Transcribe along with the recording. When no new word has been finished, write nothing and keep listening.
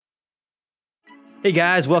Hey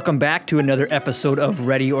guys, welcome back to another episode of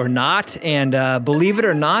Ready or Not. And believe it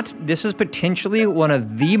or not, this is potentially one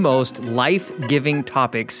of the most life-giving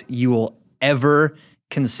topics you will ever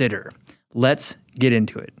consider. Let's get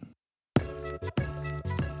into it.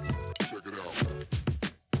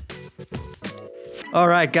 All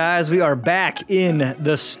right, guys, we are back in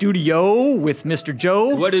the studio with Mr.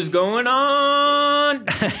 Joe. What is going on?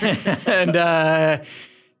 And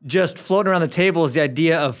just floating around the table is the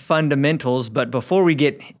idea of fundamentals. But before we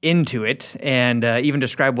get into it and even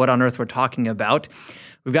describe what on earth we're talking about,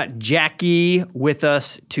 we've got Jackie with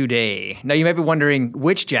us today. Now, you might be wondering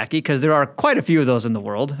which Jackie, because there are quite a few of those in the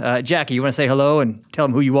world. Jackie, you want to say hello and tell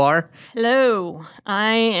them who you are? Hello,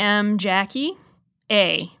 I am Jackie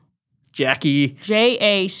A. Jackie.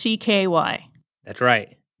 Jacky. That's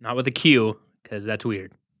right. Not with a Q, because that's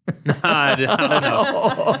weird. I don't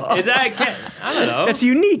know. Is that? I don't know. It's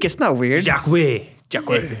unique. It's not weird. Jackie.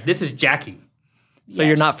 Jackie. This is Jackie. So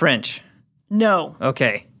you're not French? No.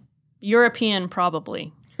 Okay. European,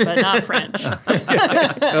 probably, but not French.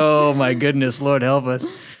 Oh, my goodness. Lord help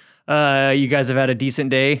us. You guys have had a decent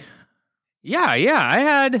day? Yeah.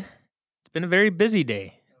 It's been a very busy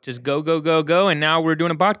day. Just go, and now we're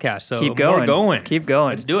doing a podcast. So Keep going. We're going. Keep going.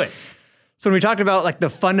 Let's do it. So when we talked about like the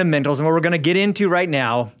fundamentals, and what we're going to get into right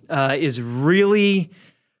now is really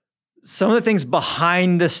some of the things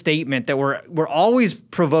behind the statement that we're always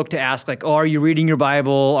provoked to ask, like, oh, are you reading your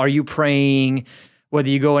Bible? Are you praying? Whether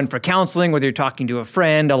you go in for counseling, whether you're talking to a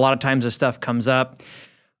friend, a lot of times this stuff comes up.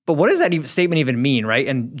 But what does that statement even mean, right?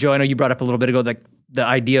 And Joe, I know you brought up a little bit ago the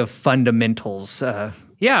idea of fundamentals.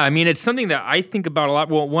 Yeah, I mean, it's something that I think about a lot.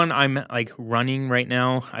 Well, one, I'm like running right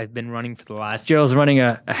now. I've been running for the last... Joe's running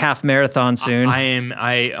a half marathon soon.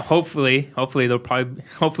 Hopefully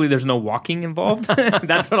there's no walking involved.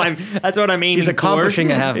 That's what I'm aiming for. He's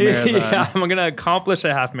accomplishing a half marathon. Yeah, I'm going to accomplish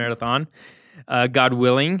a half marathon, God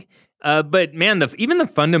willing. But man, even the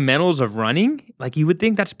fundamentals of running, like you would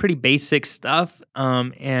think that's pretty basic stuff.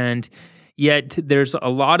 And yet there's a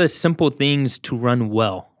lot of simple things to run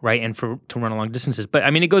well, right? And to run long distances. But I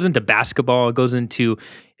mean, it goes into basketball, it goes into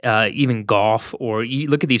even golf, or you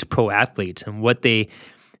look at these pro athletes and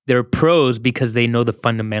they're pros because they know the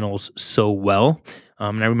fundamentals so well.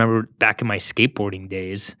 And I remember back in my skateboarding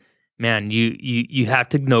days, man, you have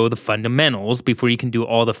to know the fundamentals before you can do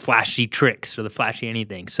all the flashy tricks or the flashy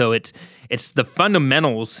anything. So it's the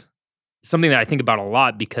fundamentals, something that I think about a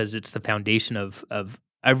lot because it's the foundation of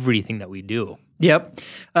everything that we do. Yep.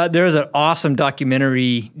 There was an awesome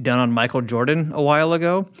documentary done on Michael Jordan a while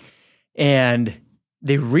ago, and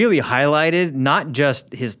they really highlighted not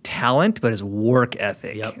just his talent, but his work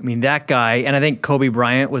ethic. Yep. I mean, that guy, and I think Kobe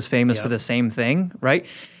Bryant was famous for the same thing, right?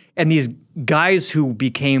 And these guys who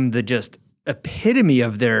became the just epitome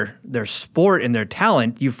of their sport and their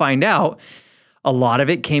talent, you find out a lot of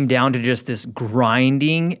it came down to just this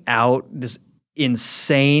grinding out, this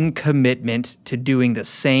insane commitment to doing the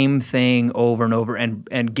same thing over and over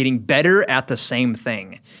and getting better at the same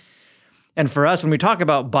thing. And for us, when we talk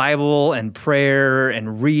about Bible and prayer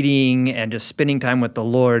and reading and just spending time with the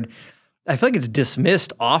Lord, I feel like it's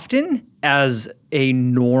dismissed often as a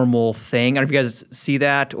normal thing. I don't know if you guys see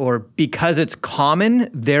that, or because it's common,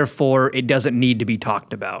 therefore it doesn't need to be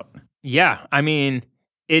talked about. Yeah, I mean,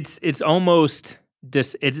 it's almost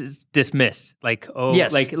it's dismissed. Like, oh,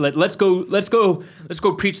 yes. Like let's go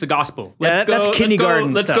preach the gospel. That's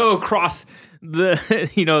kindergarten Let's stuff. go across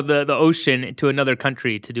the ocean to another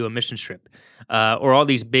country to do a mission trip, or all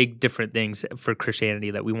these big different things for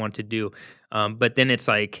Christianity that we want to do. But then it's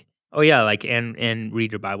like, oh yeah, like and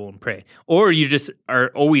read your Bible and pray, or you just are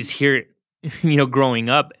always here, growing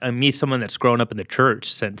up. Me, someone that's grown up in the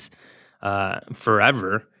church since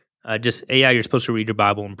forever. You're supposed to read your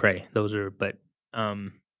Bible and pray.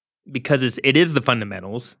 Because it is the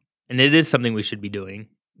fundamentals and it is something we should be doing,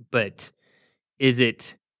 but is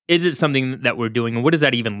it something that we're doing, and what does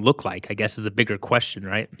that even look like, I guess, is the bigger question,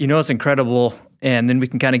 right? It's incredible, and then we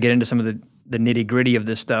can kind of get into some of the nitty-gritty of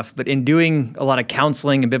this stuff, but in doing a lot of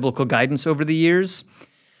counseling and biblical guidance over the years,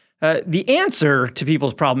 the answer to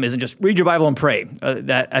people's problem isn't just read your Bible and pray.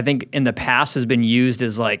 That I think in the past has been used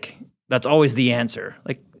as like, that's always the answer.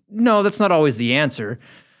 Like, no, that's not always the answer.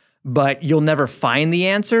 But you'll never find the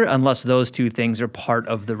answer unless those two things are part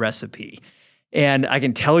of the recipe. And I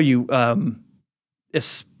can tell you,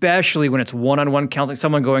 especially when it's one-on-one counseling,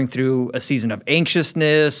 someone going through a season of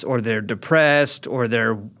anxiousness, or they're depressed, or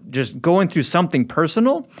they're just going through something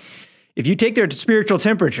personal, if you take their spiritual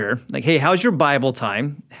temperature, like, hey, how's your Bible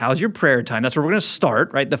time? How's your prayer time? That's where we're going to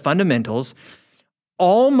start, right? The fundamentals.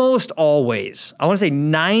 almost always, I want to say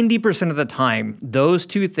 90% of the time, those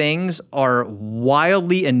two things are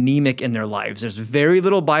wildly anemic in their lives. There's very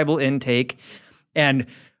little Bible intake, and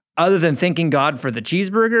other than thanking God for the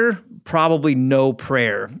cheeseburger, probably no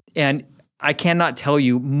prayer. And I cannot tell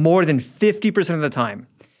you, more than 50% of the time,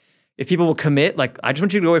 if people will commit, like, I just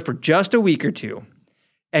want you to go away for just a week or two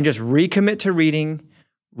and just recommit to reading,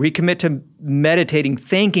 recommit to meditating,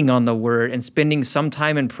 thinking on the word, and spending some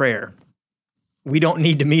time in prayer, we don't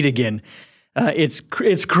need to meet again. It's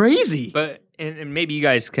crazy. But and maybe you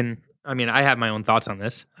guys can. I mean, I have my own thoughts on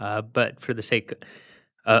this. But for the sake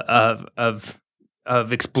of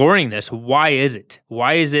exploring this, why is it?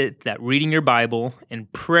 Why is it that reading your Bible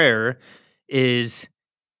and prayer is,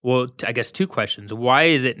 well, I guess two questions. Why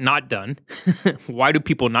is it not done? Why do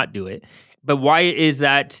people not do it? But why is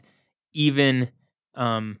that even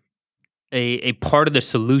a part of the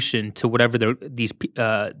solution to whatever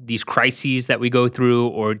these crises that we go through,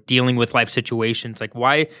 or dealing with life situations? Like,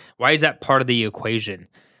 why is that part of the equation?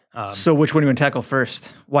 So which one do you want to tackle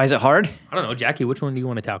first? Why is it hard? I don't know, Jackie, which one do you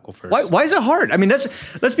want to tackle first? Why is it hard? I mean,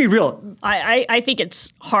 let's be real. I think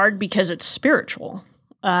it's hard because it's spiritual.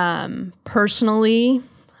 Personally,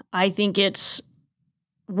 I think it's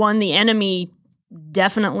one, the enemy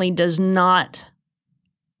definitely does not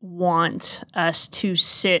want us to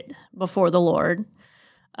sit before the Lord.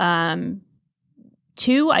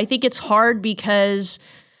 Two, I think it's hard because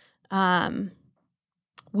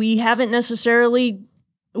we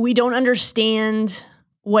don't understand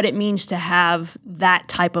what it means to have that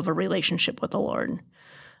type of a relationship with the Lord.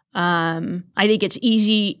 I think it's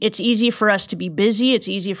easy for us to be busy. It's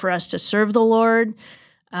easy for us to serve the Lord.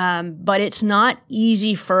 But it's not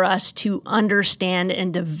easy for us to understand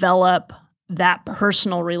and develop that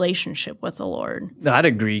personal relationship with the Lord. I'd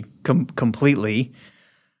agree completely.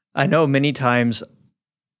 I know many times,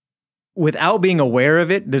 without being aware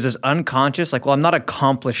of it, there's this unconscious, like, well, I'm not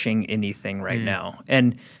accomplishing anything right now.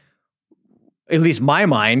 And at least my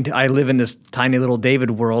mind, I live in this tiny little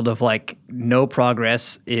David world of, like, no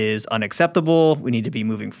progress is unacceptable. We need to be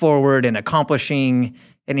moving forward and accomplishing,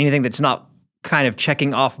 and anything that's not kind of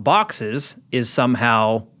checking off boxes is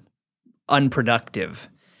somehow unproductive.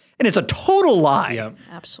 And it's a total lie. Yeah,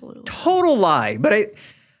 absolutely. Total lie. But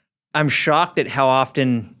I'm shocked at how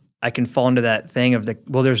often I can fall into that thing of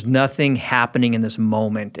there's nothing happening in this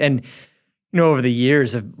moment. And, over the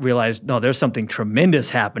years I've realized, no, there's something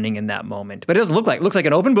tremendous happening in that moment. But it doesn't it looks like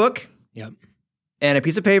an open book. Yep. And a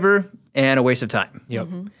piece of paper and a waste of time. Yep.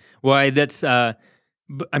 Mm-hmm. Well, that's,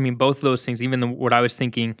 both of those things, even what I was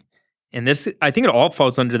thinking. And this, I think it all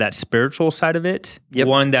falls under that spiritual side of it. Yep.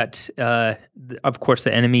 One that, of course,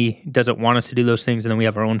 the enemy doesn't want us to do those things, and then we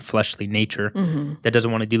have our own fleshly nature that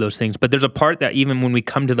doesn't want to do those things. But there's a part that even when we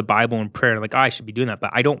come to the Bible and prayer, like, I should be doing that, but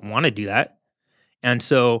I don't want to do that. And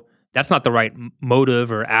so that's not the right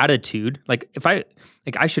motive or attitude. Like,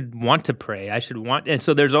 I should want to pray. And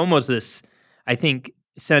so there's almost this, I think,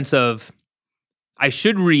 sense of, I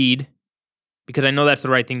should read because I know that's the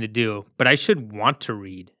right thing to do, but I should want to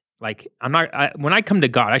read. Like, when I come to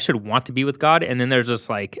God, I should want to be with God. And then there's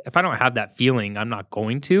this, like, if I don't have that feeling, I'm not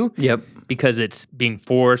going to. Yep. Because it's being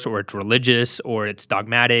forced, or it's religious, or it's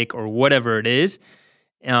dogmatic, or whatever it is.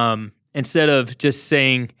 Instead of just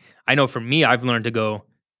saying, I know for me, I've learned to go,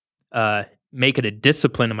 make it a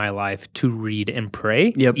discipline in my life to read and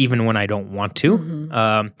pray, even when I don't want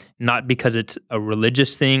to. Not because it's a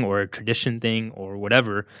religious thing or a tradition thing or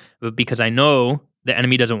whatever, but because I know the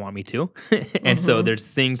enemy doesn't want me to. And so there's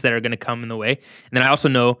things that are going to come in the way. And then I also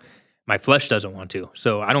know my flesh doesn't want to.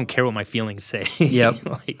 So I don't care what my feelings say. Yep.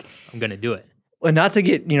 Like, I'm going to do it. Well, not to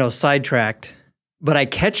get, sidetracked, but I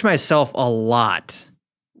catch myself a lot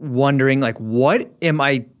wondering, like, what am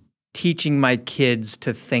I teaching my kids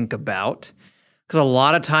to think about? Because a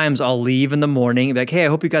lot of times I'll leave in the morning and be like, hey, I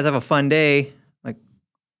hope you guys have a fun day.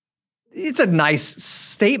 It's a nice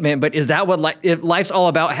statement, but is that what life's all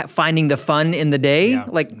about, finding the fun in the day? Yeah.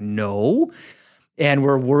 Like, no. And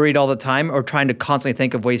we're worried all the time, or trying to constantly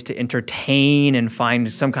think of ways to entertain and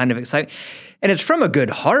find some kind of excitement. And it's from a good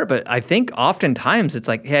heart, but I think oftentimes it's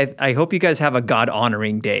like, hey, I hope you guys have a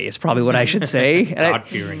God-honoring day is probably what I should say.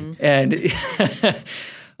 God-fearing.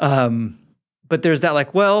 But there's that,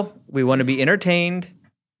 like, well, we want to be entertained.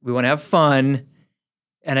 We want to have fun.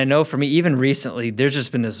 And I know for me, even recently, there's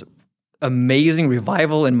just been this amazing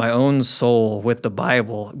revival in my own soul with the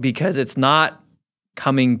Bible, because it's not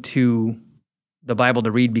coming to the Bible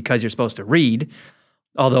to read because you're supposed to read.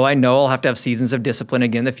 Although I know I'll have to have seasons of discipline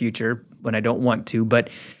again in the future when I don't want to.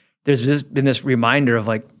 But there's just been this reminder of,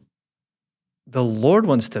 like, the Lord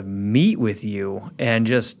wants to meet with you and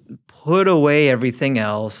just put away everything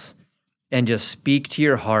else and just speak to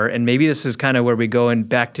your heart. And maybe this is kind of where we go and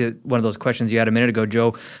back to one of those questions you had a minute ago,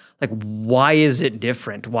 Joe. Like, why is it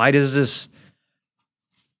different? Why does this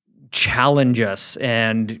challenge us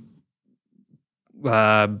and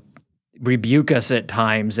rebuke us at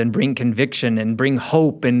times and bring conviction and bring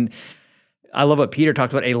hope? And I love what Peter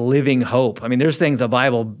talked about, a living hope. I mean, there's things the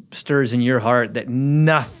Bible stirs in your heart that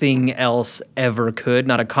nothing else ever could,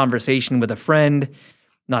 not a conversation with a friend,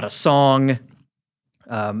 not a song.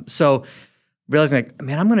 So realizing like,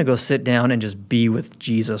 man, I'm going to go sit down and just be with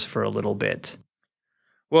Jesus for a little bit.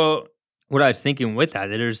 Well, what I was thinking with that,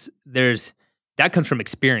 there's that comes from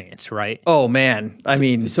experience, right? Oh man. I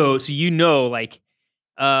mean, so like,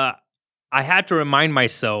 I had to remind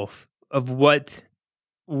myself of what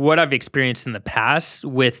I've experienced in the past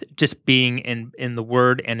with just being in the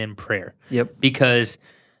Word and in prayer. Yep. Because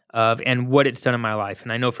of and what it's done in my life.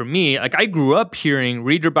 And I know for me, like I grew up hearing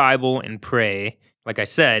read your Bible and pray, like I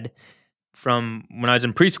said, from when I was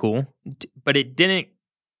in preschool, but it didn't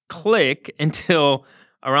click until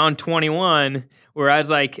around 21, where I was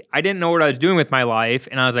like, I didn't know what I was doing with my life.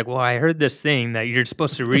 And I was like, well, I heard this thing that you're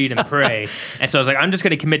supposed to read and pray. And so I was like, I'm just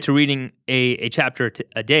going to commit to reading a chapter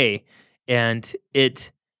a day. And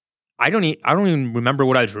I don't even remember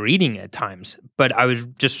what I was reading at times, but I was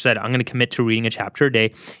just said, I'm going to commit to reading a chapter a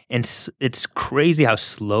day. And it's crazy how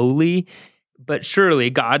slowly, but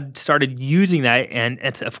surely God started using that. And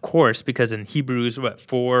it's, of course, because in Hebrews,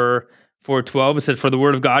 4:12, it says, for the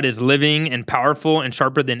word of God is living and powerful and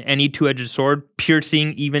sharper than any two-edged sword,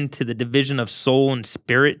 piercing even to the division of soul and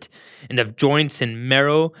spirit and of joints and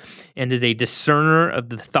marrow, and is a discerner of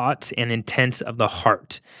the thoughts and intents of the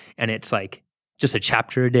heart. And it's like just a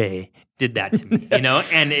chapter a day did that to me,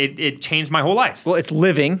 and it changed my whole life. Well, it's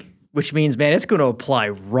living, which means, man, it's going to apply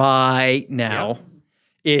right now. Yeah.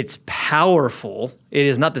 It's powerful. It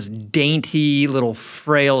is not this dainty little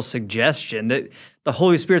frail suggestion. That the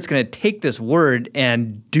Holy Spirit's going to take this word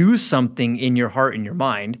and do something in your heart and your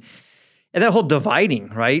mind. And that whole dividing,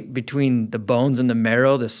 right, between the bones and the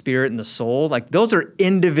marrow, the spirit and the soul, like those are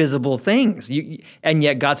indivisible things. And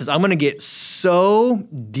yet God says, I'm going to get so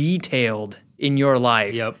detailed in your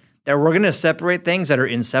life that we're going to separate things that are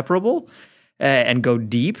inseparable and go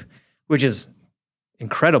deep, which is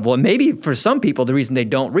incredible. And maybe for some people, the reason they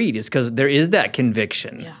don't read is because there is that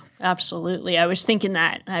conviction. Yeah, absolutely. I was thinking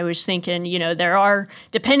that. There are,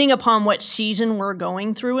 depending upon what season we're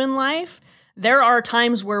going through in life, there are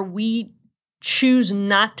times where we choose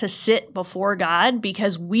not to sit before God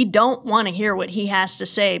because we don't want to hear what he has to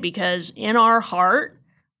say, because in our heart,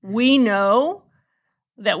 we know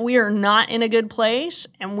that we are not in a good place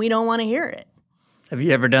and we don't want to hear it. Have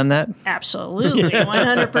you ever done that? Absolutely,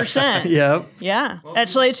 100%. Yep. Yeah.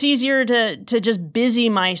 It's easier to just busy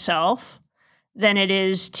myself than it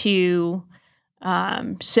is to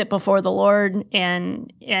sit before the Lord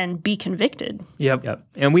and be convicted. Yep.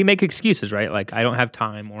 And we make excuses, right? Like, I don't have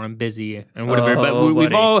time, or I'm busy, and whatever. But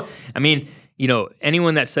we've all,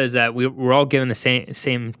 anyone that says that, we're all given the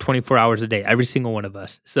same 24 hours a day, every single one of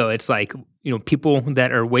us. So it's like, people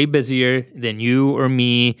that are way busier than you or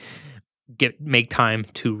me make time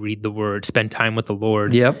to read the word, spend time with the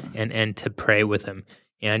Lord, and to pray with him.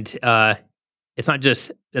 And it's not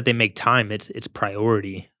just that they make time, it's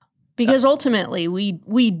priority. Because ultimately, we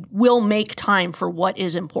will make time for what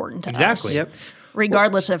is important to us. Yep.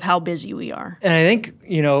 Regardless of how busy we are. And I think,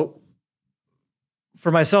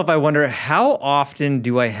 for myself, I wonder, how often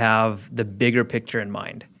do I have the bigger picture in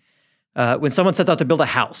mind? When someone sets out to build a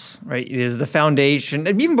house, right, there's the foundation.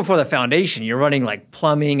 And even before the foundation, you're running like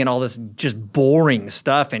plumbing and all this just boring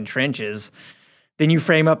stuff in trenches. Then you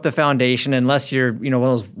frame up the foundation, unless you're, one of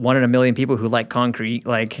those 1 in a million people who like concrete.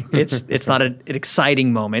 Like, it's not an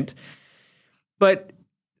exciting moment. But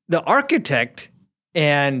the architect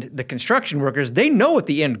and the construction workers, they know what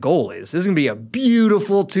the end goal is. This is going to be a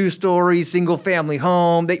beautiful 2-story, single-family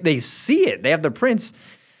home. They see it. They have the prints.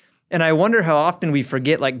 And I wonder how often we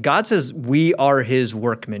forget, like, God says we are his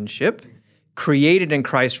workmanship, created in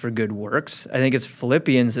Christ for good works. I think it's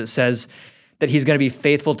Philippians that says that he's going to be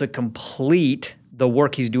faithful to complete the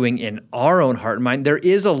work he's doing in our own heart and mind. There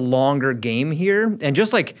is a longer game here. And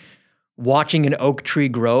just like watching an oak tree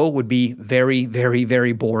grow would be very, very,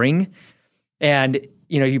 very boring. And,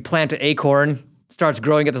 you plant an acorn, starts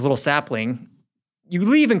growing at this little sapling. You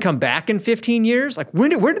leave and come back in 15 years? Like, when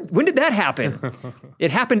did that happen?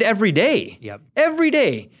 It happened every day. Yep. Every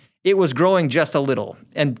day. It was growing just a little.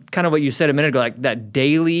 And kind of what you said a minute ago, like that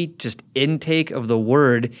daily just intake of the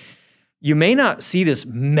word, you may not see this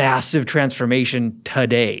massive transformation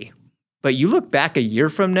today, but you look back a year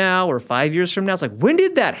from now or 5 years from now, it's like, when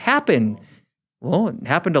did that happen? Well, it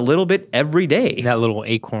happened a little bit every day. That little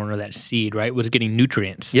acorn or that seed, right, was getting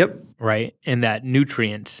nutrients. Yep. Right? And that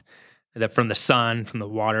nutrients that from the sun, from the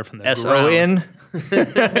water, from the S-O-N.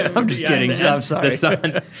 I'm just kidding. I'm sorry. The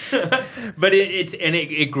sun. But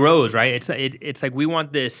it grows, right? It's like we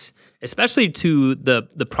want this, especially to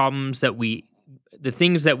the problems that the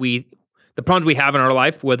problems we have in our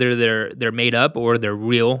life, whether they're made up or they're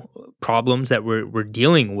real problems that we're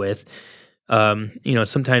dealing with.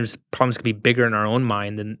 Sometimes problems can be bigger in our own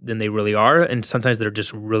mind than they really are, and sometimes they're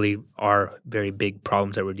just really are very big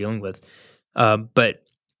problems that we're dealing with. But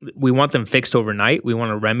we want them fixed overnight. We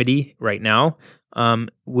want a remedy right now.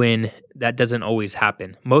 When that doesn't always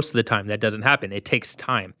happen, most of the time that doesn't happen. It takes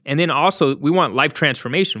time, and then also we want life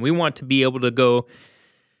transformation. We want to be able to go.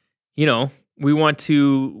 We want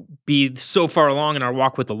to be so far along in our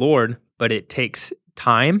walk with the Lord, but it takes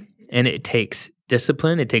time and it takes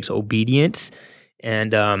discipline, it takes obedience,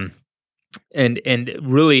 and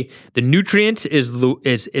really the nutrients is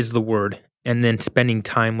the word, and then spending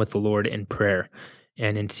time with the Lord in prayer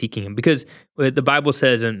and in seeking Him, because the Bible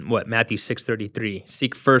says in Matthew 6:33,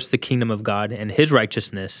 seek first the kingdom of God and His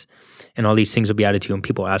righteousness, and all these things will be added to you. And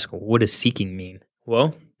people ask, well, what does seeking mean?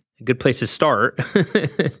 Well, a good place to start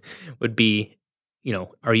would be,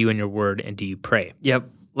 are you in your word and do you pray? Yep.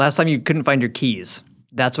 Last time you couldn't find your keys.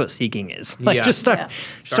 That's what seeking is. Just start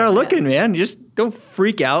Yeah. looking, man. Just don't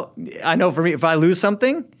freak out. I know for me, if I lose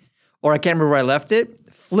something or I can't remember where I left it,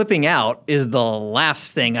 flipping out is the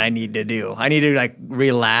last thing I need to do. I need to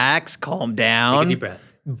relax, calm down. Take a deep breath.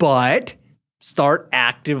 But start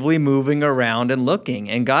actively moving around and looking.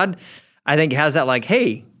 And God, I think, has that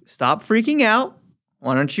hey, stop freaking out.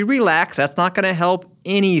 Why don't you relax? That's not going to help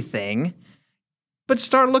anything. But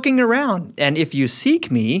start looking around. And if you seek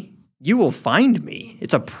me, you will find me.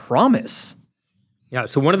 It's a promise. Yeah.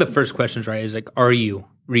 So one of the first questions, right, is are you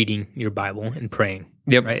reading your Bible and praying?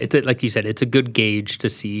 Yep. Right. It's like you said, it's a good gauge to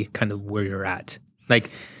see kind of where you're at.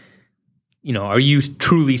 Are you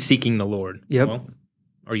truly seeking the Lord? Yep. Well,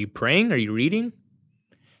 are you praying? Are you reading?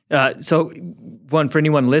 So one, for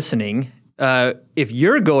anyone listening, if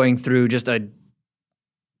you're going through just a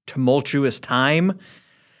tumultuous time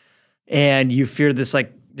and you fear this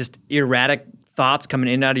just erratic thoughts coming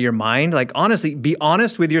in and out of your mind, honestly, be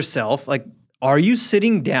honest with yourself. Are you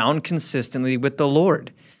sitting down consistently with the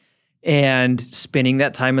Lord and spending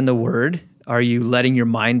that time in the Word? Are you letting your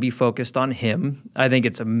mind be focused on Him? I think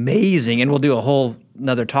it's amazing, and we'll do a whole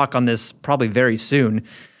another talk on this probably very soon.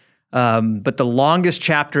 But the longest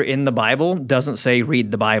chapter in the Bible doesn't say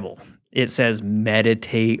read the Bible. It says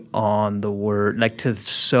meditate on the Word, to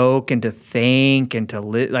soak and to think and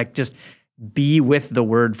to just be with the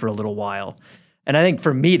Word for a little while. And I think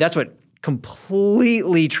for me, that's what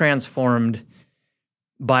completely transformed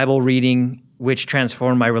Bible reading, which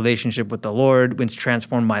transformed my relationship with the Lord, which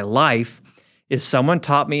transformed my life, is someone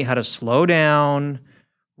taught me how to slow down,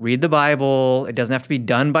 read the Bible. It doesn't have to be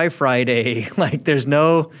done by Friday. There's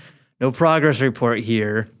no progress report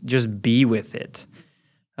here. Just be with it.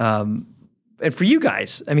 And for you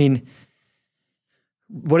guys,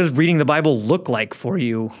 what does reading the Bible look like for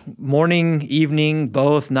you? Morning, evening,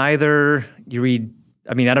 both, neither? You read,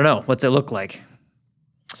 I don't know. What's it look like?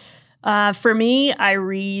 For me, I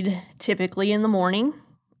read typically in the morning.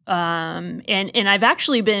 And I've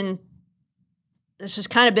actually this has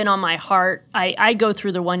kind of been on my heart. I go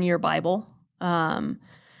through the 1-year Bible.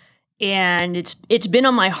 And it's been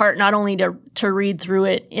on my heart not only to read through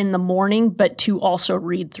it in the morning, but to also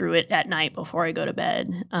read through it at night before I go to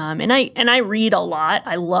bed. And I read a lot.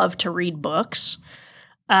 I love to read books,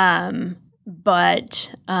 and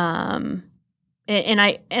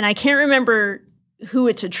I can't remember who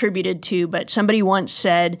it's attributed to, but somebody once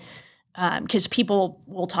said, because people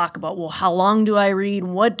will talk about, well, how long do I read?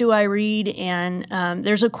 What do I read? And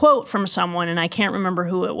there's a quote from someone, and I can't remember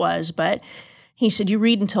who it was, but he said, you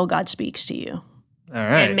read until God speaks to you. All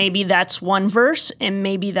right. And maybe that's one verse, and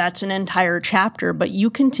maybe that's an entire chapter, but you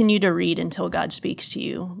continue to read until God speaks to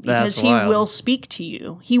you, because He will speak to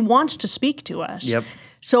you. He wants to speak to us. Yep.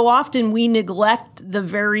 So often we neglect the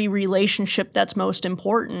very relationship that's most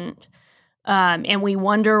important, and we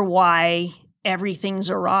wonder why everything's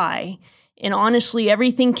awry. And honestly,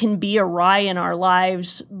 everything can be awry in our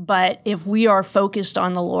lives, but if we are focused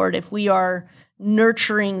on the Lord, if we are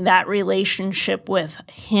nurturing that relationship with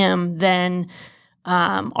Him, then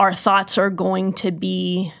our thoughts are going to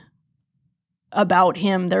be about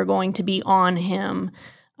Him. They're going to be on Him.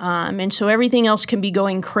 And so everything else can be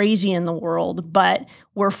going crazy in the world, but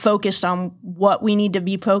we're focused on what we need to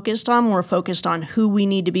be focused on. We're focused on who we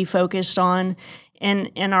need to be focused on.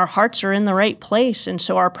 and our hearts are in the right place, and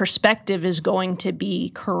so our perspective is going to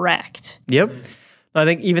be correct. Yep. I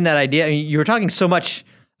think even that idea, you were talking so much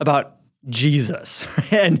about Jesus,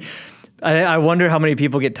 and I wonder how many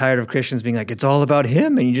people get tired of Christians being like, it's all about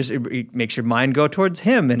him, and it makes your mind go towards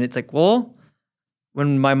him. And it's like, well,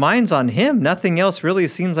 when my mind's on him, nothing else really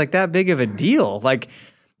seems like that big of a deal. Like,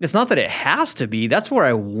 it's not that it has to be. That's where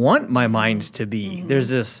I want my mind to be. Mm-hmm. There's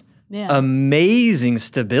this amazing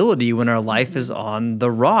stability when our life is on the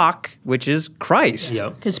rock, which is Christ.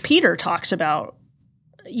 Because Peter talks about,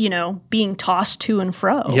 being tossed to and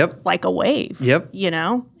fro like a wave,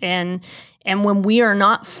 and when we are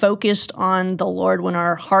not focused on the Lord, when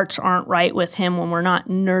our hearts aren't right with him, when we're not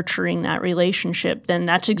nurturing that relationship, then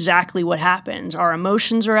that's exactly what happens. Our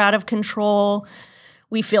emotions are out of control.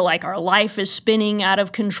 We feel like our life is spinning out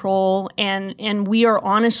of control, and we are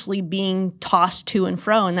honestly being tossed to and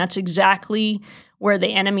fro, and that's exactly where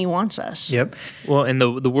the enemy wants us. Yep. Well, and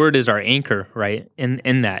the word is our anchor, right?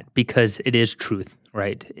 In that, because it is truth,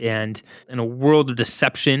 right? And in a world of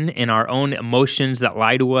deception, in our own emotions that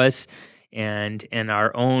lie to us, and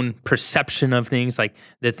our own perception of things, like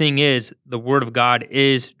the thing is, the word of God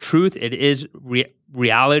is truth. It is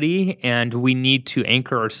reality, and we need to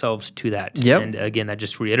anchor ourselves to that. Yep. And again, that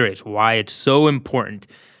just reiterates why it's so important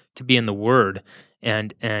to be in the word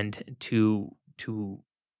and to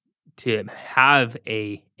have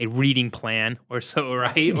a reading plan or so,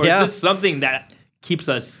 right? Or just something that keeps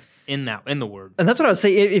us in the word. And that's what I would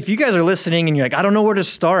say. If you guys are listening and you're like, I don't know where to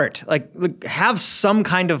start, like have some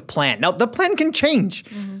kind of plan. Now, the plan can change.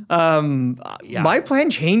 Mm-hmm. My plan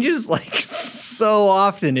changes like so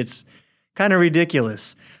often. It's kind of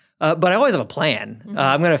ridiculous. But I always have a plan. Mm-hmm.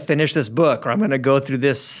 I'm going to finish this book, or I'm going to go through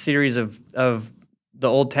this series of the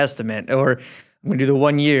Old Testament, or I'm going to do the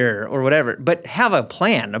 1 year or whatever. But have a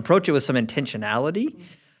plan. Approach it with some intentionality. Mm-hmm.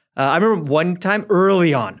 I remember one time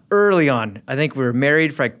early on, I think we were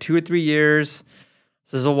married for like 2 or 3 years.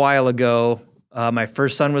 This is a while ago. My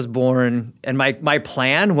first son was born, and my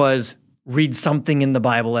plan was read something in the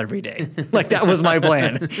Bible every day. Like, that was my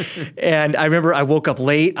plan. And I remember I woke up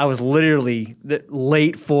late. I was literally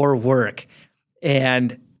late for work.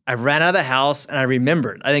 And I ran out of the house, and I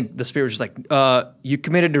remembered. I think the Spirit was just like, you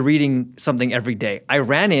committed to reading something every day. I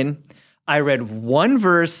ran in. I read one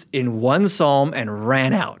verse in one psalm and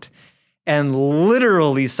ran out. And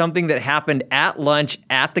literally something that happened at lunch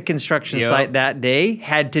at the construction site that day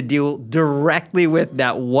had to deal directly with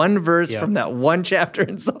that one verse from that one chapter.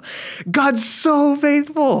 And so God's so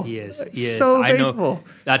faithful. He is. So faithful.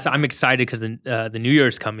 I'm excited because the New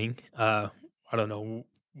Year's coming. I don't know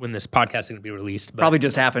when this podcast is going to be released. But probably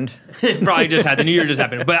just happened. The New Year just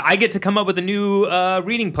happened. But I get to come up with a new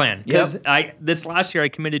reading plan. Because this last year I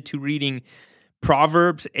committed to reading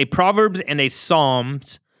Proverbs and a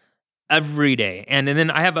Psalms every day. And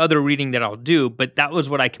then I have other reading that I'll do, but that was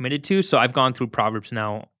what I committed to. So I've gone through Proverbs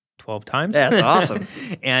now 12 times. That's awesome.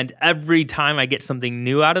 And every time I get something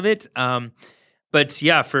new out of it. But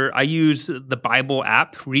yeah, I use the Bible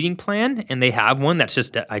app reading plan, and they have one that's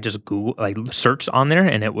I just Google, searched on there,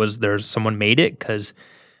 and someone made it because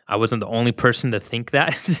I wasn't the only person to think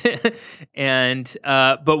that. And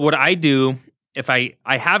but what I do, if I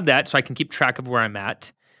have that, so I can keep track of where I'm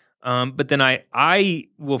at. But then I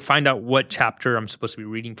will find out what chapter I'm supposed to be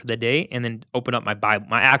reading for the day, and then open up my Bible,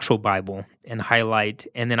 my actual Bible, and highlight,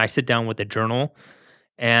 and then I sit down with a journal.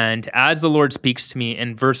 And as the Lord speaks to me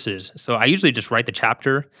in verses, so I usually just write the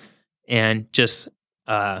chapter, and just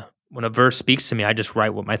when a verse speaks to me, I just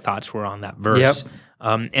write what my thoughts were on that verse.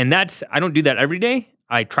 Yep. And I don't do that every day.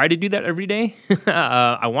 I try to do that every day.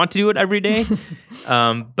 I want to do it every day,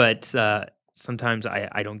 but sometimes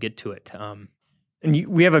I don't get to it. And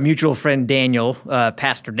we have a mutual friend, Daniel,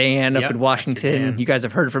 Pastor Dan up in Washington. You guys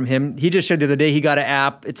have heard from him. He just shared the other day he got an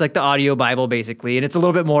app. It's like the audio Bible, basically, and it's a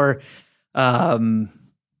little bit more,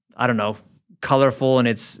 I don't know, colorful, and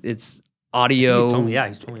it's audio.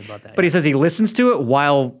 He's told me about that. But he says he listens to it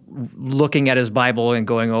while looking at his Bible and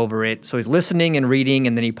going over it. So he's listening and reading,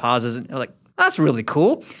 and then he pauses, and I'm like, that's really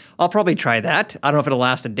cool. I'll probably try that. I don't know if it'll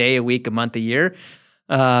last a day, a week, a month, a year.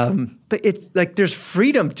 But it's like there's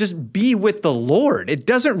freedom. Just be with the Lord. It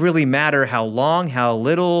doesn't really matter how long, how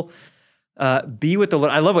little. Be with the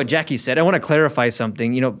Lord. I love what Jackie said. I want to clarify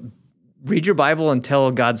something. Read your Bible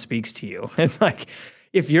until God speaks to you. It's like,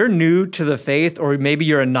 if you're new to the faith, or maybe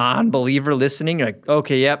you're a non-believer listening, you're like,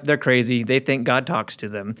 okay, yep, they're crazy. They think God talks to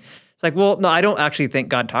them. It's like, well, no, I don't actually think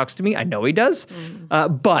God talks to me. I know he does.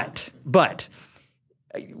 But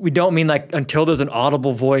we don't mean like until there's an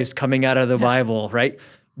audible voice coming out of the Bible, right?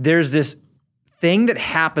 There's this thing that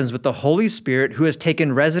happens with the Holy Spirit who has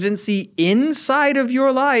taken residency inside of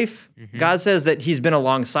your life. God says that he's been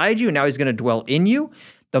alongside you and now he's going to dwell in you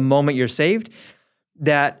the moment you're saved,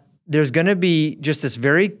 that there's going to be just this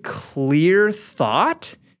very clear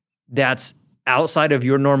thought that's outside of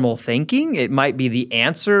your normal thinking. It might be the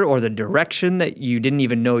answer or the direction that you didn't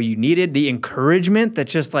even know you needed, the encouragement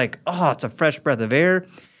that's just like, oh, it's a fresh breath of air.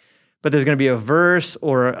 But there's going to be a verse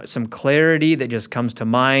or some clarity that just comes to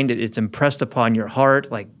mind. It's impressed upon your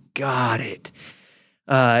heart, like, got it.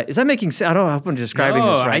 Is that making sense? I don't know if I'm describing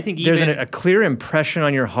this right. I think there's a clear impression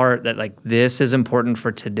on your heart that, like, this is important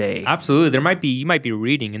for today. Absolutely. You might be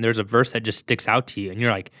reading and there's a verse that just sticks out to you and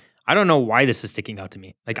you're like, I don't know why this is sticking out to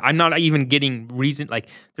me. Like, I'm not even getting reason, like,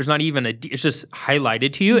 there's not even it's just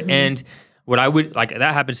highlighted to you. And what I would, like,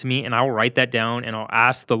 that happens to me and I'll write that down and I'll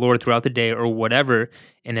ask the Lord throughout the day or whatever.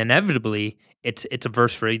 And inevitably, it's a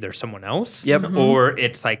verse for either someone else or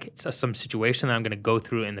it's like some situation that I'm going to go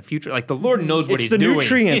through in the future. Like, the Lord knows what he's doing. It's the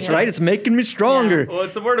nutrients, right? It's making me stronger. Well,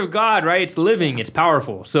 it's the word of God, right? It's living. It's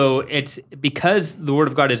powerful. So it's because the word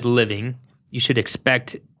of God is living, you should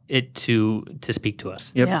expect it to speak to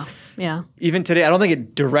us. Yep. Yeah. Even today, I don't think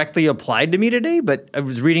it directly applied to me today, but I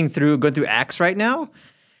was going through Acts right now,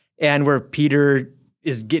 and where Peter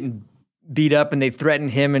is getting beat up and they threaten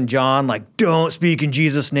him and John, like, don't speak in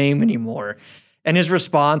Jesus' name anymore. And his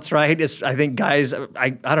response, right, is, I think guys, I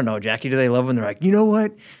don't know, Jackie, do they love when they're like, you know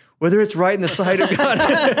what? Whether it's right in the sight of God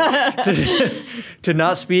to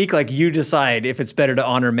not speak, like, you decide if it's better to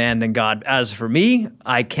honor man than God. As for me,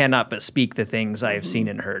 I cannot but speak the things I have seen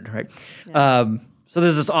and heard, right? Yeah. So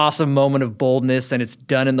there's this awesome moment of boldness, and it's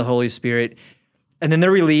done in the Holy Spirit. And then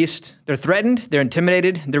they're released. They're threatened. They're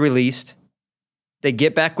intimidated. They're released. They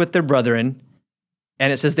get back with their brethren,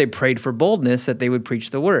 and it says they prayed for boldness that they would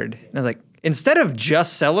preach the word. And I was like, instead of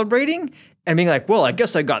just celebrating and being like, well, I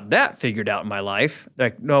guess I got that figured out in my life.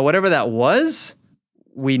 Like, no, whatever that was,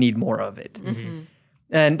 we need more of it.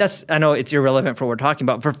 And I know it's irrelevant for what we're talking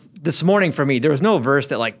about. For this morning, for me, there was no verse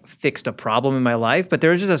that, like, fixed a problem in my life, but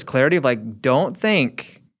there was just this clarity of, like, don't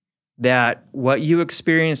think that what you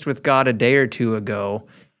experienced with God a day or two ago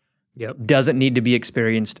doesn't need to be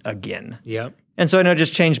experienced again. Yep. And so I know it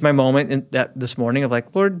just changed my moment this morning of,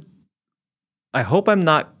 like, Lord, I hope I'm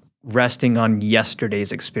not resting on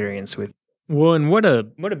yesterday's experience with. Well, and what a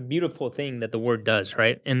beautiful thing that the word does,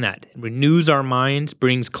 right? In that it renews our minds,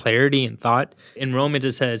 brings clarity and thought. In Romans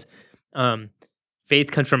it says,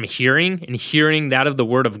 faith comes from hearing, and hearing that of the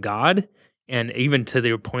word of God. And even to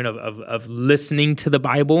the point of listening to the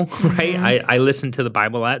Bible, right? I listen to the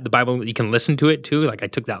Bible. The Bible, you can listen to it too. Like, I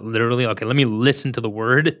took that literally. Okay, let me listen to the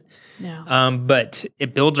word. Yeah. But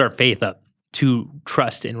it builds our faith up to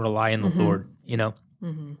trust and rely on the Lord, you know?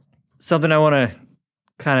 Something I want to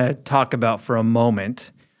kind of talk about for a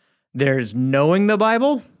moment. There's knowing the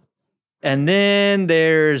Bible, and then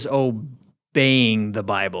there's obeying the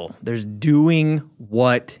Bible. There's doing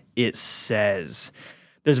what it says.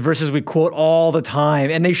 There's verses we quote all the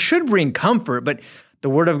time, and they should bring comfort, but the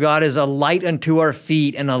word of God is a light unto our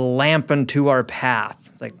feet and a lamp unto our path.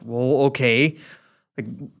 It's like, well, okay. Like,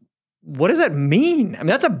 what does that mean? I mean,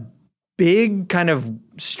 that's a big kind of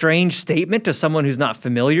strange statement to someone who's not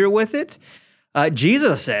familiar with it.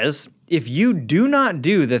 Jesus says, if you do not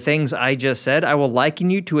do the things I just said, I will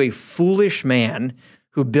liken you to a foolish man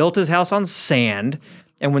who built his house on sand,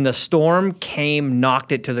 and when the storm came,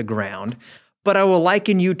 knocked it to the ground. But I will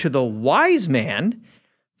liken you to the wise man,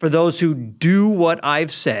 for those who do what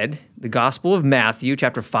I've said. The Gospel of Matthew,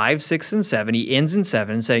 chapter 5, 6, and 7, he ends in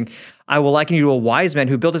 7, saying, I will liken you to a wise man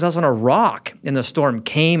who built his house on a rock, and the storm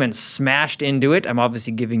came and smashed into it. I'm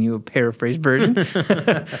obviously giving you a paraphrased version.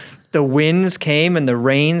 The winds came and the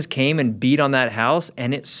rains came and beat on that house,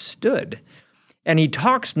 and it stood. And he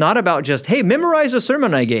talks not about just, hey, memorize the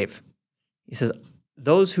sermon I gave. He says,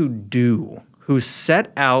 those who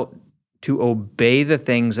set out to obey the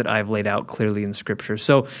things that I've laid out clearly in Scripture.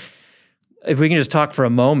 So if we can just talk for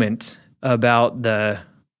a moment about the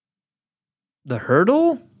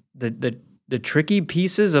hurdle, the tricky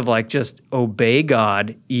pieces of, like, just obey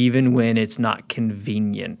God even when it's not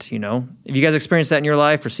convenient, you know? Have you guys experienced that in your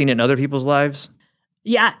life or seen it in other people's lives?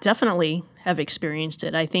 Yeah, definitely have experienced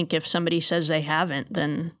it. I think if somebody says they haven't,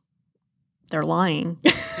 then they're lying.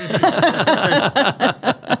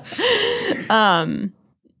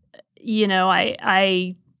 You know,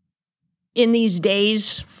 I in these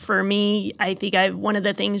days, for me, I think one of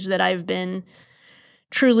the things that I've been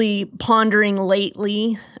truly pondering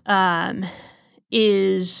lately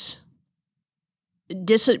is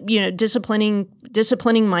disciplining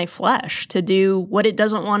my flesh to do what it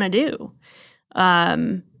doesn't want to do.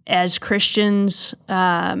 as Christians,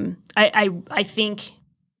 I think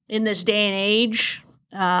in this day and age,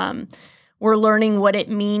 we're learning what it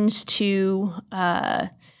means to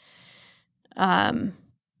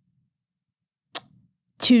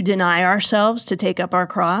deny ourselves, to take up our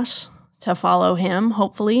cross, to follow Him,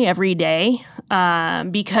 hopefully every day,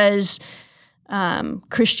 because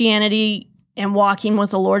Christianity and walking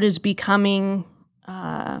with the Lord is becoming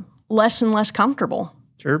less and less comfortable.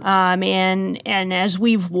 Sure. And as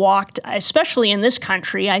we've walked, especially in this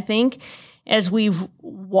country, I think, as we've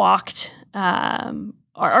walked,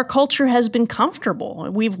 our culture has been comfortable.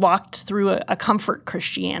 We've walked through a comfort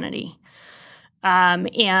Christianity.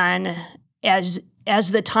 And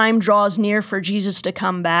as the time draws near for Jesus to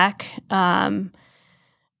come back,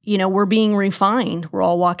 we're being refined. We're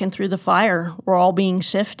all walking through the fire. We're all being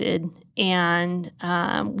sifted. And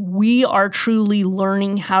we are truly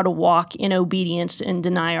learning how to walk in obedience and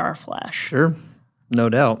deny our flesh. Sure. No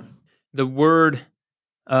doubt. The word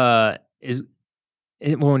in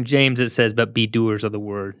James it says, but be doers of the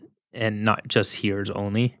word and not just hearers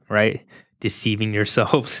only, right? Deceiving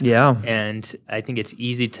yourselves. Yeah. And I think it's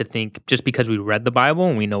easy to think just because we read the Bible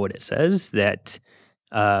and we know what it says that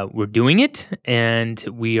we're doing it and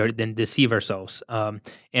we are then deceive ourselves.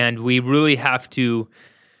 And we really have to,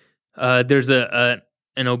 there's an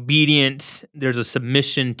obedience, there's a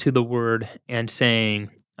submission to the word and saying,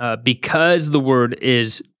 because the word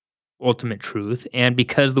is ultimate truth and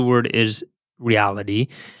because the word is reality,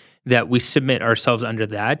 that we submit ourselves under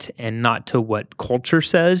that and not to what culture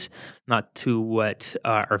says, not to what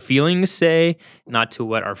our feelings say, not to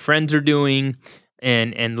what our friends are doing,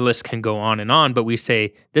 and the list can go on, but we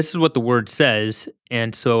say, this is what the word says,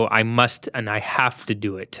 and so I must and I have to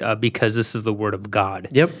do it because this is the word of God.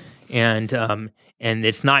 Yep. And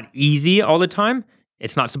it's not easy all the time.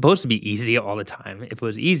 It's not supposed to be easy all the time. If it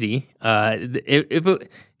was easy, that's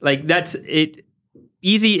it.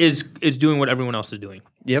 Easy is doing what everyone else is doing.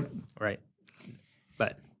 Yep. Right.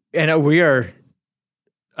 And we are,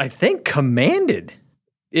 I think, commanded,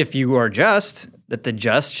 if you are just, that the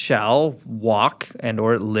just shall walk and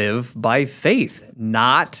or live by faith,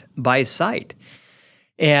 not by sight.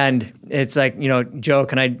 And it's like, Joe,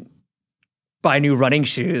 can I buy new running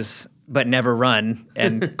shoes but never run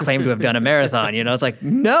and claim to have done a marathon? It's like,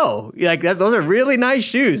 no, those are really nice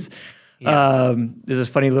shoes. Yeah. There's this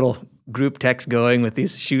funny little group text going with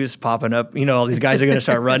these shoes popping up. All these guys are going to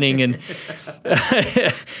start running, and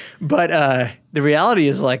but the reality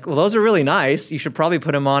is well, those are really nice. You should probably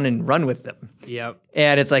put them on and run with them. Yep.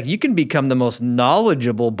 And it's like you can become the most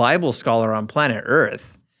knowledgeable Bible scholar on planet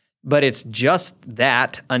Earth, but it's just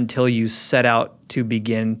that until you set out to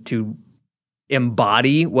begin to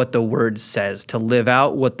embody what the Word says, to live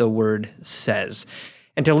out what the Word says,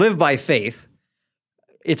 and to live by faith.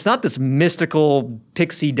 It's not this mystical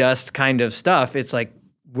pixie dust kind of stuff. It's like,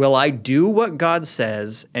 will I do what God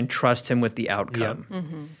says and trust Him with the outcome? Yep.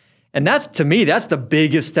 Mm-hmm. And that's, to me, that's the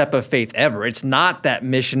biggest step of faith ever. It's not that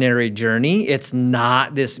missionary journey. It's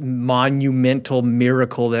not this monumental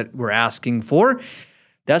miracle that we're asking for.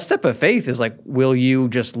 That step of faith is like, will you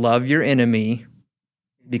just love your enemy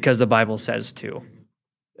because the Bible says to?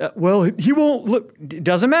 Well, he won't look. It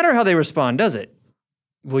doesn't matter how they respond, does it?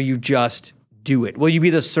 Will you just do it? Will you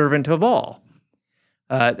be the servant of all?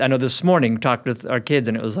 I know this morning talked with our kids,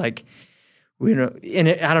 and it was like, I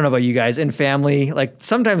don't know about you guys, in family,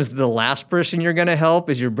 sometimes the last person you're going to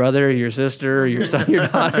help is your brother, or your sister, or your son, your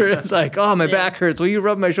daughter. It's like, oh, my back hurts. Will you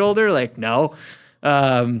rub my shoulder? No,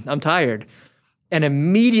 I'm tired. And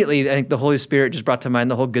immediately, I think the Holy Spirit just brought to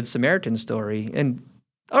mind the whole Good Samaritan story. And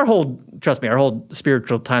our whole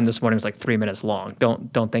spiritual time this morning was 3 minutes long.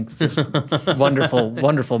 Don't think this is wonderful,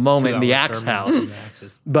 wonderful moment in the Axe House.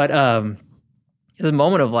 But it was a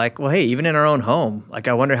moment of well, hey, even in our own home,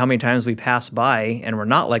 I wonder how many times we pass by and we're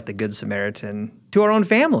not like the Good Samaritan to our own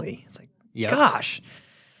family. It's yep. Gosh.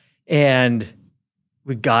 And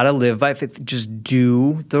we got to live by faith. Just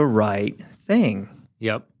do the right thing.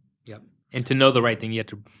 Yep. And to know the right thing, you have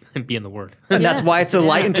to be in the Word. And that's why it's a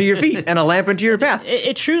light unto your feet and a lamp unto your path.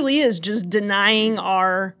 It truly is just denying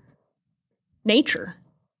our nature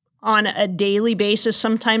on a daily basis,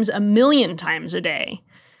 sometimes a million times a day,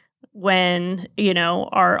 when,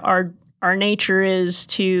 our nature is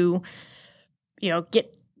to,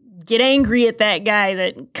 get angry at that guy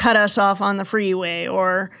that cut us off on the freeway,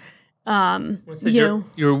 or your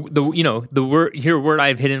word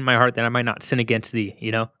I've hidden in my heart that I might not sin against thee.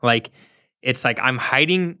 It's like I'm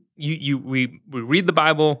hiding. We read the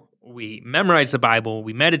Bible, we memorize the Bible,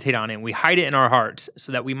 we meditate on it, and we hide it in our hearts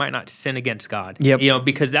so that we might not sin against God. Yep.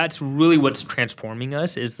 Because that's really what's transforming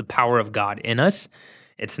us is the power of God in us.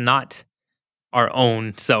 It's not our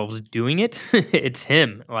own selves doing it. It's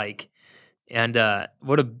him. And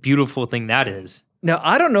what a beautiful thing that is. Now,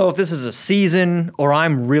 I don't know if this is a season or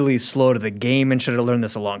I'm really slow to the game and should have learned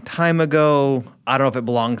this a long time ago. I don't know if it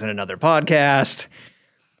belongs in another podcast.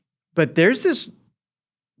 But there's this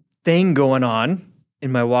thing going on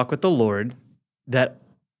in my walk with the Lord that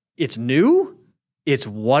it's new, it's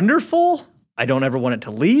wonderful. I don't ever want it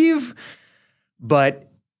to leave.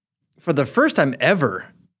 But for the first time ever,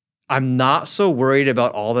 I'm not so worried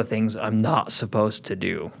about all the things I'm not supposed to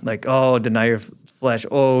do. Like, oh, deny your flesh.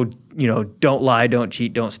 Oh, don't lie, don't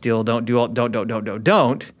cheat, don't steal, don't do all,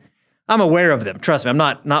 don't. I'm aware of them. Trust me, I'm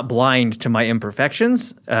not blind to my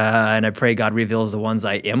imperfections. And I pray God reveals the ones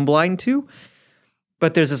I am blind to.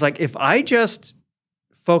 But there's this if I just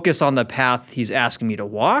focus on the path he's asking me to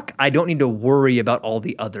walk, I don't need to worry about all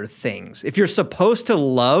the other things. If you're supposed to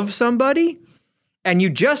love somebody, and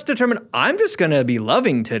you just determine, I'm just going to be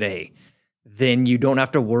loving today, then you don't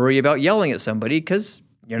have to worry about yelling at somebody because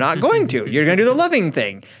you're not going to. You're going to do the loving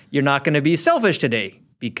thing. You're not going to be selfish today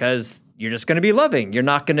because you're just going to be loving. You're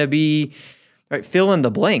not going to be, fill in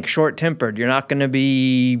the blank, short-tempered. You're not going to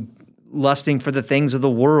be lusting for the things of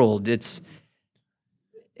the world.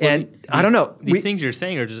 I don't know. These things you're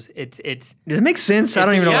saying are just, it's. Does it make sense? I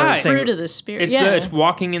don't even know what I'm saying. Fruit of the Spirit. It's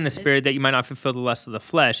walking in the Spirit that you might not fulfill the lust of the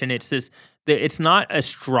flesh. And it's not a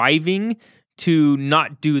striving to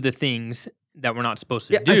not do the things that we're not supposed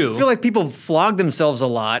to do. I feel like people flog themselves a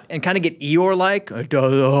lot and kind of get Eeyore-like.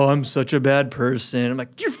 Oh, I'm such a bad person. I'm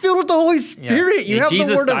like, you're filled with the Holy Spirit. You have Jesus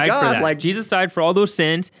the Word of died God. For that. Jesus died for all those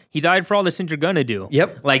sins. He died for all the sins you're gonna do.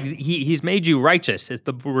 Yep. He's made you righteous, as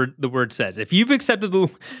the word says. If you've accepted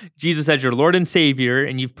Jesus as your Lord and Savior,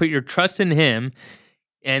 and you've put your trust in Him,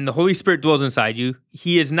 and the Holy Spirit dwells inside you,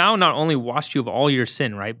 He has now not only washed you of all your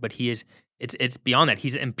sin, right? But He is. It's beyond that.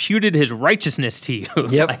 He's imputed His righteousness to you.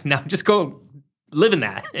 Yep. Now just go live in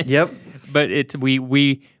that. Yep. But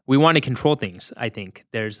we want to control things. I think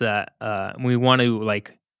there's that. We want to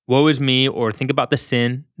woe is me, or think about the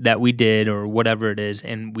sin that we did, or whatever it is,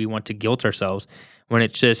 and we want to guilt ourselves when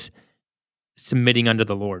it's just submitting under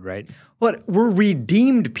the Lord, right? What? We're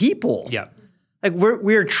redeemed people. Yeah.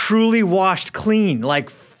 We're truly washed clean,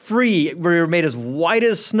 free. We're made as white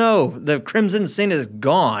as snow. The crimson sin is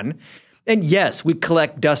gone. And yes, we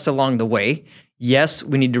collect dust along the way. Yes,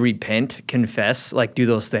 we need to repent, confess, do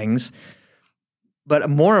those things. But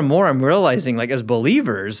more and more, I'm realizing, as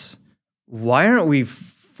believers, why aren't we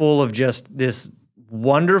full of just this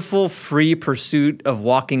wonderful, free pursuit of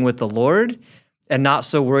walking with the Lord and not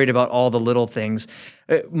so worried about all the little things?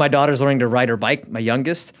 My daughter's learning to ride her bike, my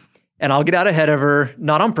youngest, and I'll get out ahead of her,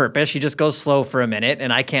 not on purpose. She just goes slow for a minute,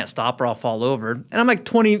 and I can't stop or I'll fall over. And I'm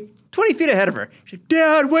 20 feet ahead of her. She's like,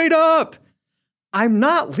 Dad, wait up. I'm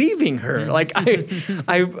not leaving her.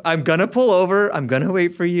 I'm gonna pull over. I'm gonna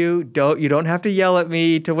wait for you. You don't have to yell at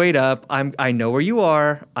me to wait up. I know where you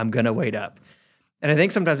are. I'm gonna wait up. And I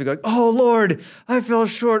think sometimes we go, oh Lord, I fell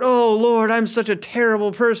short. Oh Lord, I'm such a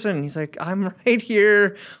terrible person. He's like, I'm right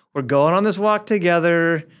here. We're going on this walk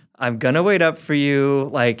together. I'm gonna wait up for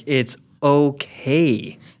you. It's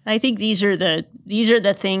okay. I think these are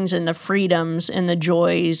the things and the freedoms and the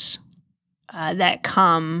joys that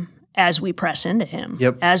come as we press into Him.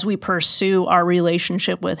 Yep. As we pursue our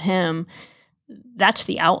relationship with Him. That's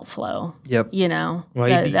the outflow. Yep.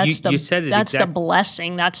 Well, that's you said it that's the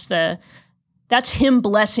blessing. That's Him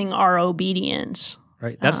blessing our obedience.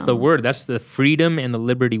 Right. That's the word. That's the freedom and the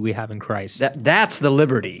liberty we have in Christ. That's the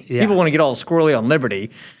liberty. Yeah. People want to get all squirrely on liberty.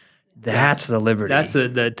 That's the liberty. That's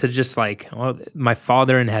the to just my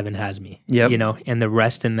Father in heaven has me. Yep. And the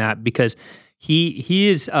rest in that, because He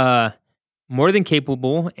is more than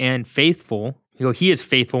capable and faithful. He is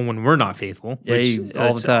faithful when we're not faithful.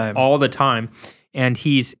 All the time. And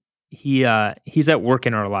he's at work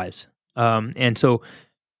in our lives. And so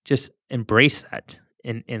just embrace that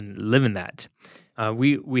and live in that.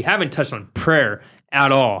 We haven't touched on prayer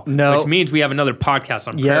at all. No. Which means we have another podcast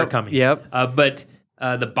on prayer coming. Yep. But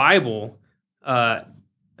the Bible,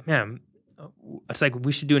 man, it's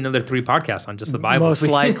we should do another 3 podcasts on just the Bible. Most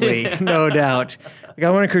likely, no doubt. I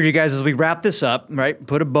want to encourage you guys as we wrap this up, right?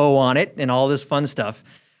 Put a bow on it and all this fun stuff.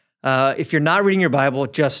 If you're not reading your Bible,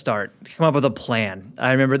 just start. Come up with a plan.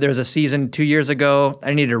 I remember there was a season 2 years ago.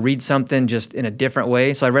 I needed to read something just in a different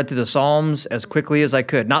way. So I read through the Psalms as quickly as I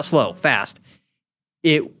could. Not slow, fast.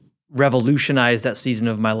 It revolutionized that season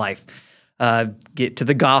of my life. Get to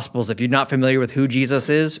the Gospels. If you're not familiar with who Jesus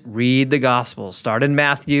is, read the Gospels. Start in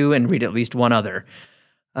Matthew and read at least one other.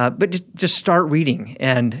 But just start reading.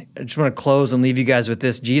 And I just want to close and leave you guys with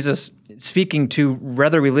this. Jesus, speaking to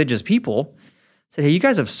rather religious people, said, hey, you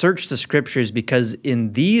guys have searched the scriptures because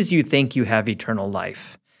in these you think you have eternal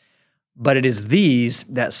life, but it is these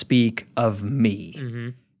that speak of me. Mm-hmm.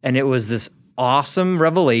 And it was this awesome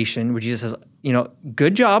revelation where Jesus says,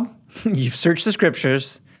 good job. You've searched the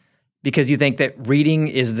scriptures because you think that reading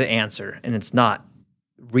is the answer, and it's not.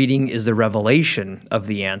 Reading is the revelation of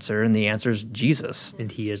the answer, and the answer is Jesus.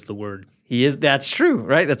 And he is the Word. That's true,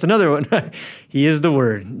 right? That's another one. He is the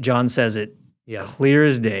Word. John says it clear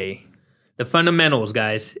as day. The fundamentals,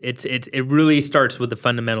 guys. It really starts with the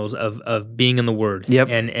fundamentals of being in the Word. Yep.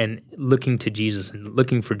 And looking to Jesus and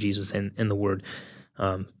looking for Jesus in the Word.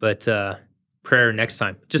 But prayer next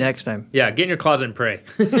time. Next time. Yeah, get in your closet and pray.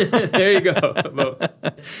 There you go.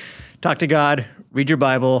 Talk to God, read your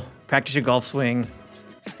Bible, practice your golf swing,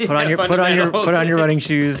 put on your running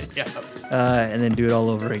shoes, and then do it all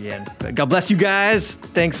over again. But God bless you guys.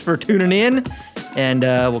 Thanks for tuning in, and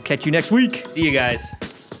we'll catch you next week. See you guys.